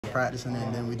practicing it,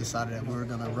 and then we decided that we were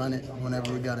going to run it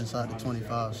whenever we got inside the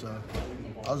 25. So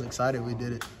I was excited we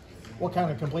did it. What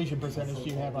kind of completion percentage do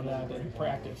you have on that in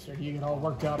practice? Or do you get all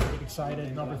worked up and get excited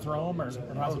and overthrow them, or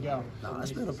how's it go? No,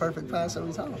 it's been a perfect pass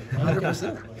every time,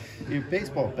 100%. Your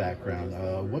baseball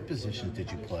background, what position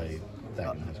did you play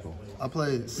back in high school? I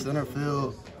played center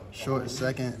field, short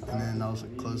second, and then I was a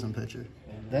closing pitcher.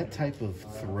 That type of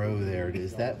throw there,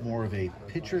 is that more of a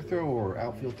pitcher throw or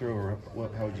outfield throw, or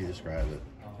how would you describe it?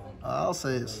 I'll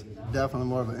say it's definitely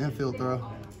more of an infield throw.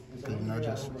 You know,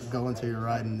 just go into your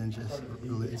right and then just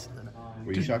release.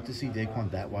 Were you shocked to see Daquan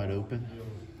that wide open?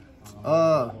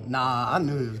 Nah, I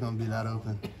knew he was going to be that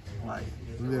open. Like,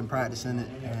 we've been practicing it,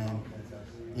 and,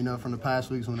 you know, from the past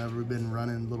weeks, whenever we've been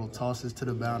running little tosses to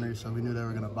the boundary, so we knew they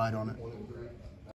were going to bite on it.